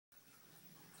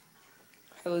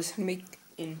Let's make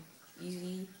an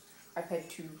easy iPad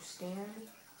 2 stand.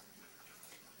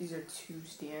 These are two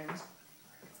stands.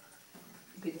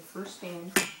 Okay, the first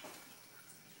stand,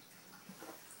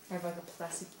 I have like a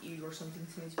plastic ear or something,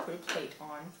 so you need to put a plate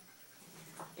on,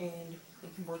 and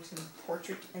it can work in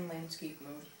portrait and landscape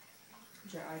mode.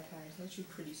 Which are iPad is actually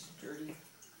pretty sturdy.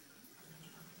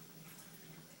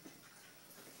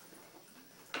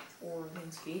 Or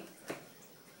landscape,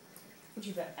 which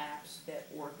you've got apps that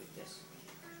work with this,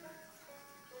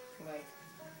 like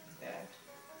that.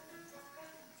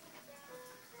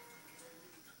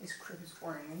 This Christmas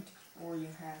ornament, or you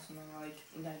have something like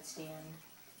nightstand,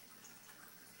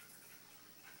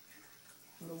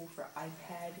 logo for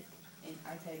iPad and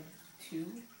iPad 2,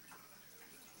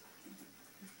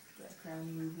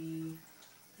 background movie,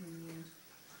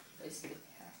 it's the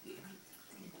package.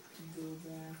 Go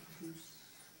back to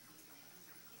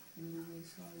movie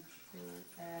slideshow,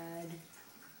 add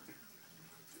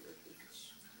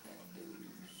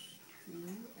those two,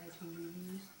 add two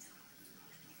movies.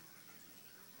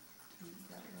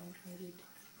 That one edit.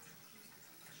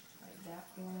 Like that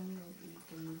one,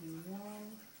 the movie one.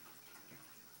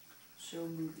 Show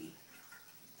movie.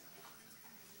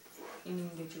 And you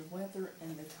can get your weather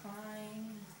and the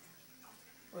time.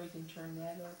 Or you can turn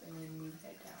that up and then move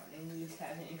that down. And you just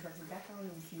have an interactive background.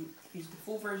 And if you use the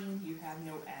full version, you have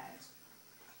no ads.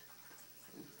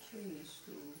 Okay,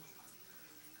 so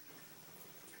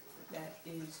that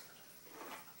is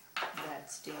that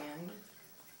stand.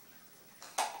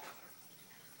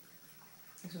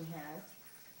 Next we have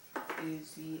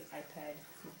is the iPad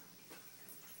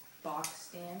box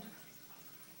stand.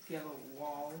 If you have a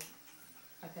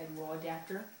iPad wall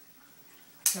adapter,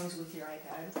 comes with your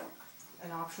iPad.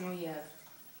 And optional, you have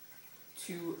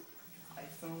two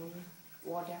iPhone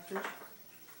wall adapters,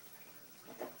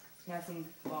 an iPhone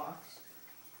box,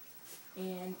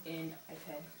 and an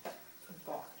iPad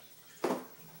box.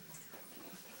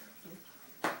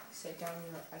 Set down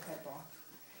your iPad box.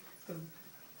 The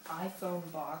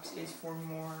iPhone box is for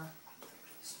more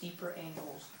steeper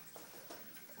angles.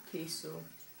 Okay, so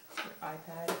your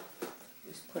iPad,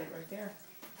 just put it right there.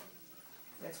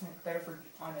 That's better for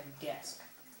on a desk.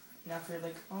 Now if you're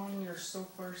like on your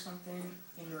sofa or something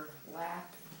in your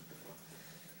lap,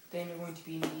 then you're going to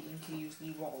be needing to use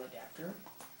the wall adapter,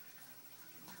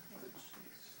 which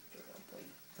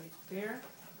is right there.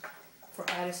 For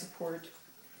added support,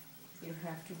 you don't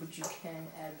have to, but you can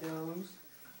add those,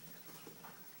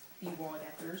 the wall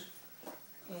adapters,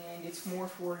 and it's more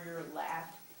for your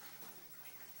lap,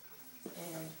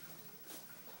 and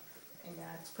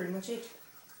that's pretty much it.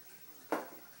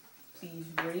 Please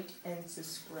rate and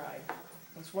subscribe.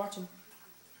 Thanks for watching.